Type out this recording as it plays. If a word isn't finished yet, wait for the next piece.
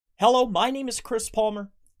Hello, my name is Chris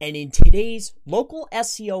Palmer, and in today's local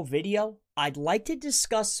SEO video, I'd like to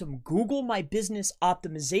discuss some Google My Business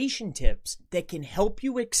optimization tips that can help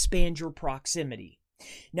you expand your proximity.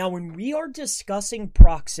 Now, when we are discussing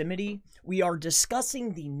proximity, we are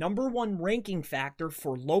discussing the #1 ranking factor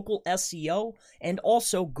for local SEO and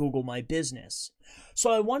also Google My Business.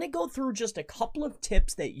 So I want to go through just a couple of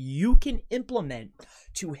tips that you can implement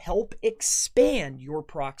to help expand your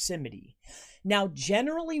proximity. Now,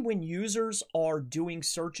 generally, when users are doing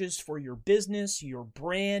searches for your business, your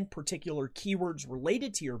brand, particular keywords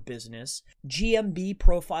related to your business, GMB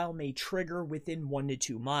profile may trigger within 1 to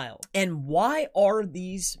 2 miles. And why are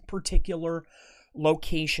these particular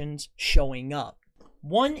locations showing up?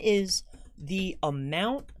 One is the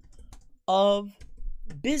amount of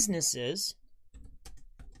businesses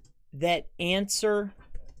that answer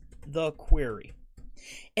the query.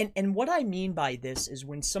 And what I mean by this is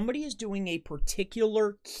when somebody is doing a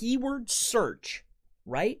particular keyword search,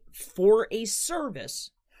 right, for a service,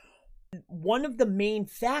 one of the main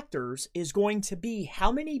factors is going to be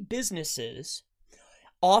how many businesses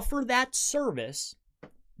offer that service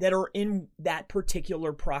that are in that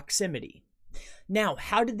particular proximity. Now,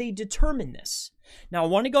 how did they determine this? Now, I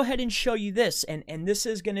want to go ahead and show you this, and this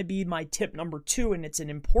is going to be my tip number 2, and it's an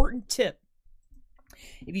important tip.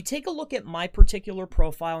 If you take a look at my particular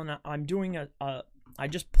profile, and I'm doing I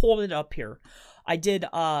just pulled it up here. I did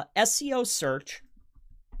SEO search.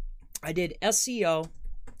 I did SEO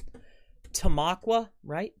Tamaqua,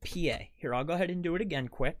 right? PA. Here, I'll go ahead and do it again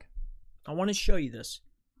quick. I want to show you this.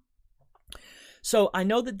 So I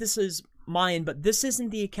know that this is mine, but this isn't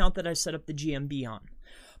the account that I set up the GMB on.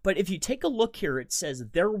 But if you take a look here, it says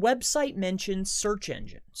their website mentions search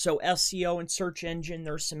engine. So SEO and search engine,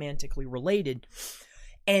 they're semantically related.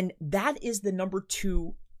 And that is the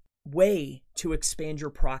 #2 way to expand your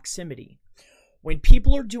proximity. When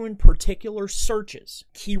people are doing particular searches,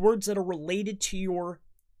 keywords that are related to your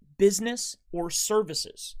business or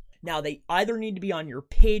services. Now, they either need to be on your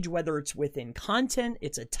page, whether it's within content,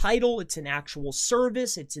 it's a title, it's an actual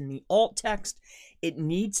service, it's in the alt text. It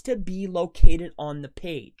needs to be located on the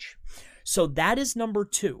page. So that is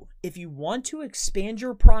 #2. If you want to expand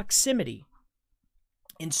your proximity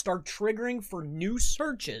and start triggering for new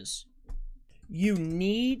searches, you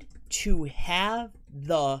need to have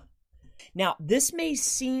now this may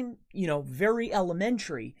seem, very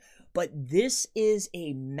elementary, but this is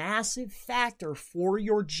a massive factor for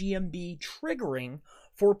your GMB triggering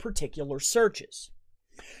for particular searches.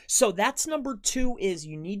 So that's #2 is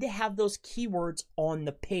you need to have those keywords on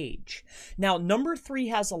the page. Now, #3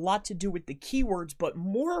 has a lot to do with the keywords, but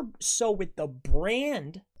more so with the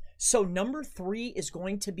brand. So #3 is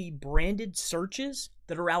going to be branded searches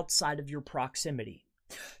that are outside of your proximity.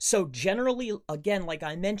 So generally, again, like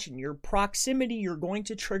I mentioned, your proximity, you're going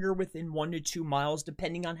to trigger within 1 to 2 miles,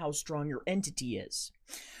 depending on how strong your entity is.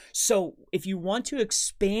 So if you want to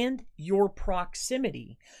expand your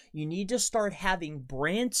proximity, you need to start having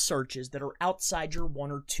brand searches that are outside your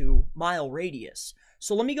 1 or 2 mile radius.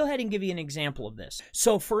 So let me go ahead and give you an example of this.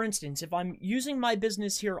 So for instance, if I'm using my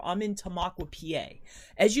business here, I'm in Tamaqua, PA.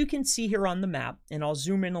 As you can see here on the map, and I'll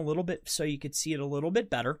zoom in a little bit so you could see it a little bit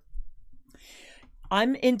better.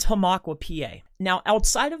 I'm in Tamaqua, PA. Now,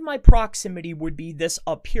 outside of my proximity would be this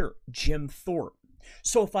up here, Jim Thorpe.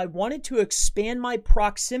 So if I wanted to expand my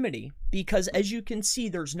proximity, because as you can see,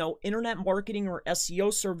 there's no internet marketing or SEO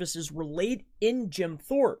services related in Jim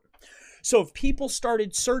Thorpe. So if people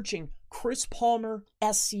started searching Chris Palmer,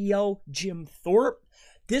 SEO, Jim Thorpe,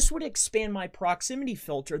 this would expand my proximity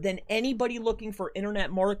filter. Then anybody looking for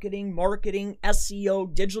internet marketing,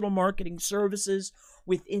 SEO, digital marketing services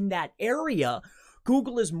within that area,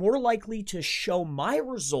 Google is more likely to show my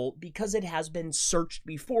result because it has been searched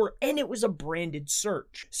before and it was a branded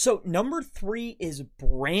search. So #3 is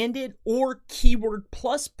branded or keyword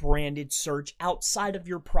plus branded search outside of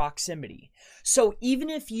your proximity. So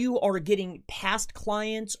even if you are getting past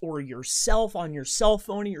clients or yourself on your cell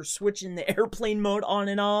phone, and you're switching the airplane mode on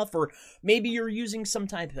and off, or maybe you're using some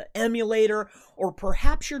type of emulator, or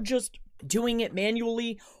perhaps you're just doing it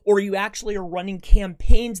manually, or you actually are running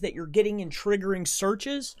campaigns that you're getting and triggering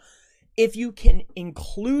searches, if you can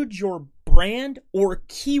include your brand or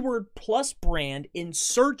keyword plus brand in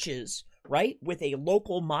searches, right, with a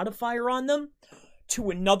local modifier on them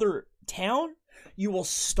to another town, you will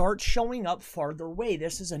start showing up farther away.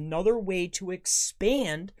 This is another way to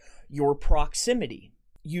expand your proximity.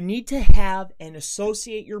 You need to have and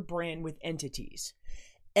associate your brand with entities.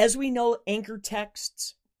 As we know, anchor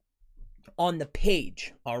texts on the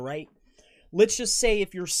page, all right? Let's just say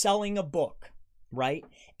if you're selling a book, right?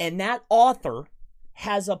 And that author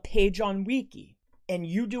has a page on Wiki, and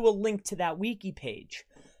you do a link to that wiki page,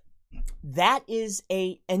 that is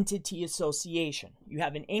a entity association. You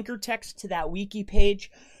have an anchor text to that wiki page.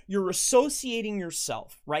 You're associating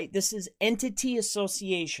yourself, right? This is entity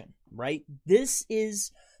association, right? This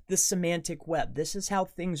is the semantic web. This is how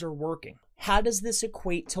things are working. How does this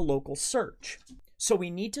equate to local search? So we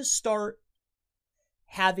need to start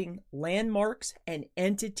having landmarks and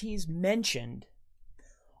entities mentioned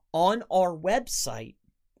on our website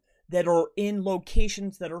that are in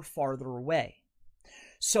locations that are farther away.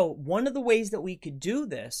 So one of the ways that we could do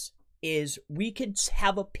this is we could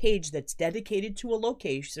have a page that's dedicated to a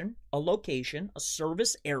location, a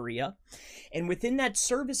service area. And within that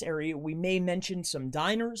service area, we may mention some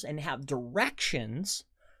diners and have directions,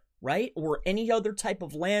 right? Or any other type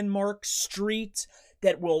of landmark, streets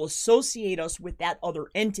that will associate us with that other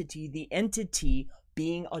entity, the entity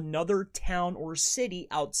being another town or city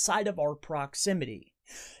outside of our proximity.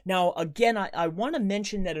 Now, again, I want to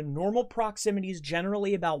mention that a normal proximity is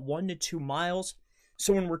generally about 1 to 2 miles.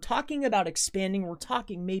 So when we're talking about expanding, we're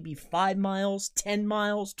talking maybe 5 miles, 10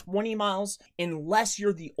 miles, 20 miles, unless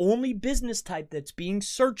you're the only business type that's being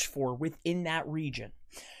searched for within that region.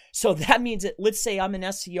 So that means that, let's say I'm an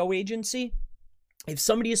SEO agency. If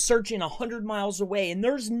somebody is searching 100 miles away and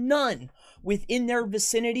there's none within their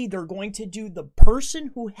vicinity, they're going to do the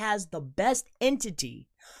person who has the best entity,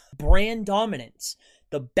 brand dominance,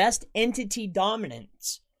 the best entity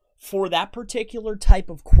dominance for that particular type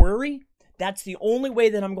of query. That's the only way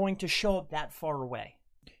that I'm going to show up that far away.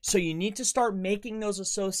 So you need to start making those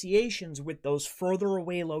associations with those further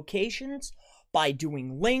away locations by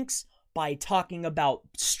doing links, by talking about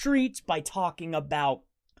streets, by talking about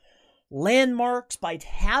landmarks, by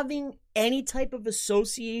having any type of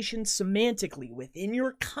association semantically within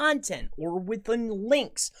your content or within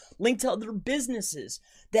links, link to other businesses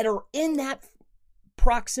that are in that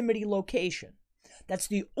proximity location. That's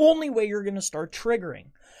the only way you're going to start triggering.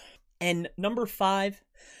 And number 5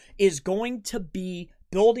 is going to be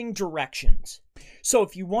building directions. So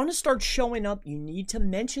if you want to start showing up, you need to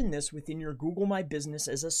mention this within your Google My Business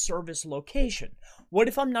as a service location. What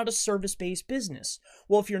if I'm not a service-based business?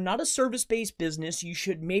 Well, if you're not a service-based business,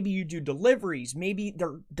 maybe you do deliveries. Maybe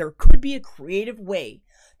there could be a creative way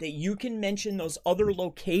that you can mention those other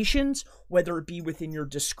locations, whether it be within your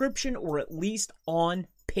description or at least on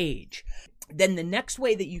page. Then the next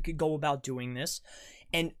way that you could go about doing this,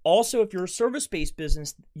 and also if you're a service-based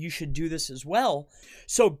business, you should do this as well.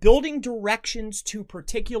 So building directions to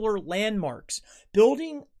particular landmarks,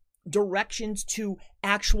 building directions to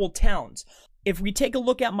actual towns. If we take a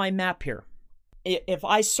look at my map here, if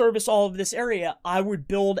I service all of this area, I would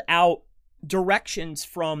build out directions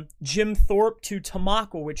from Jim Thorpe to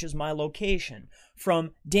Tamaqua, which is my location,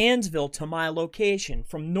 from Dansville to my location,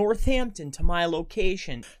 from Northampton to my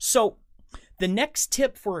location. So the next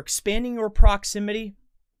tip for expanding your proximity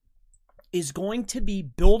is going to be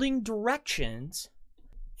building directions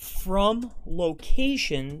from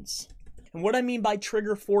locations. And what I mean by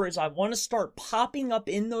trigger 4 is I want to start popping up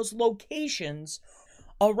in those locations.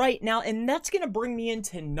 All right, now, and that's going to bring me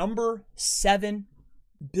into number 7,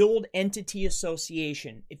 build entity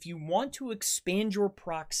association. If you want to expand your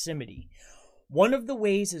proximity, one of the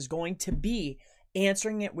ways is going to be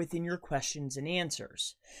answering it within your questions and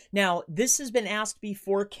answers. Now, this has been asked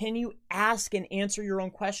before. Can you ask and answer your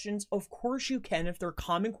own questions? Of course you can if they're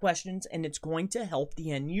common questions and it's going to help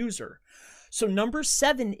the end user. So number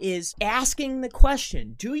 7 is asking the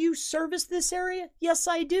question, do you service this area? Yes,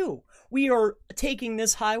 I do. We are taking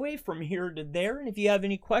this highway from here to there. And if you have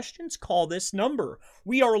any questions, call this number.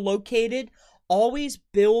 We are located. Always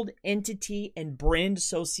build entity and brand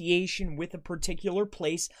association with a particular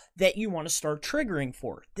place that you want to start triggering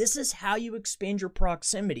for. This is how you expand your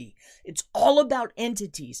proximity. It's all about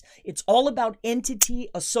entities. It's all about entity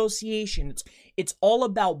association. It's all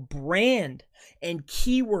about brand and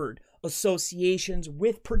keyword associations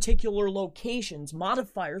with particular locations,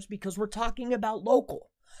 modifiers, because we're talking about local.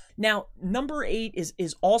 Now, number 8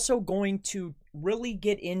 is also going to really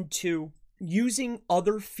get into using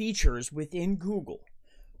other features within Google,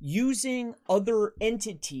 using other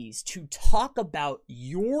entities to talk about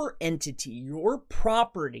your entity, your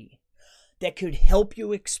property that could help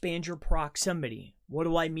you expand your proximity. What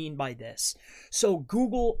do I mean by this? So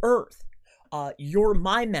Google Earth, your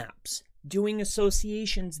My Maps, doing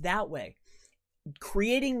associations that way,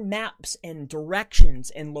 creating maps and directions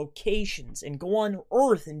and locations, and go on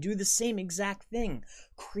Earth and do the same exact thing.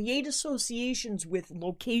 Create associations with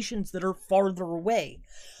locations that are farther away.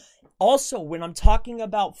 Also, when I'm talking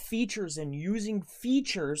about features and using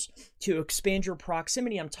features to expand your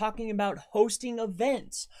proximity, I'm talking about hosting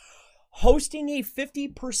events, hosting a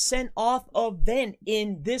 50% off event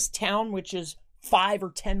in this town, which is 5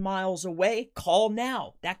 or 10 miles away. Call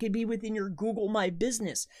now. That could be within your Google My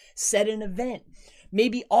Business. Set an event.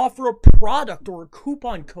 Maybe offer a product or a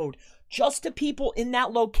coupon code just to people in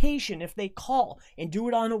that location if they call, and do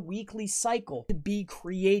it on a weekly cycle to be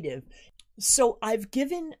creative. So I've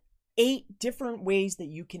given 8 different ways that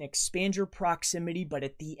you can expand your proximity, but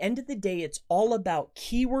at the end of the day, it's all about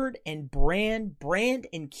keyword and brand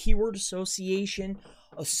and keyword association,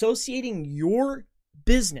 associating your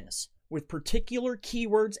business with particular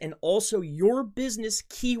keywords and also your business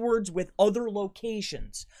keywords with other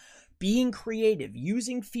locations. Being creative,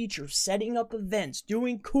 using features, setting up events,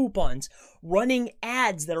 doing coupons, running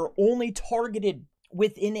ads that are only targeted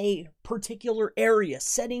within a particular area,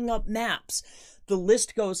 setting up maps. The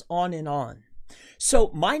list goes on and on. So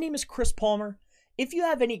my name is Chris Palmer. If you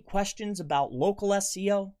have any questions about local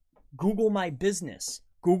SEO, Google My Business,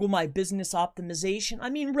 Google My Business Optimization, I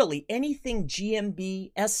mean really anything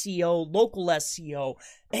GMB, SEO, local SEO,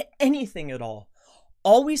 anything at all,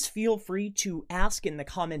 always feel free to ask in the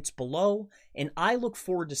comments below, and I look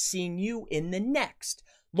forward to seeing you in the next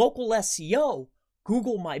local SEO,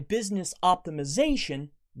 Google My Business Optimization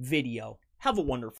video. Have a wonderful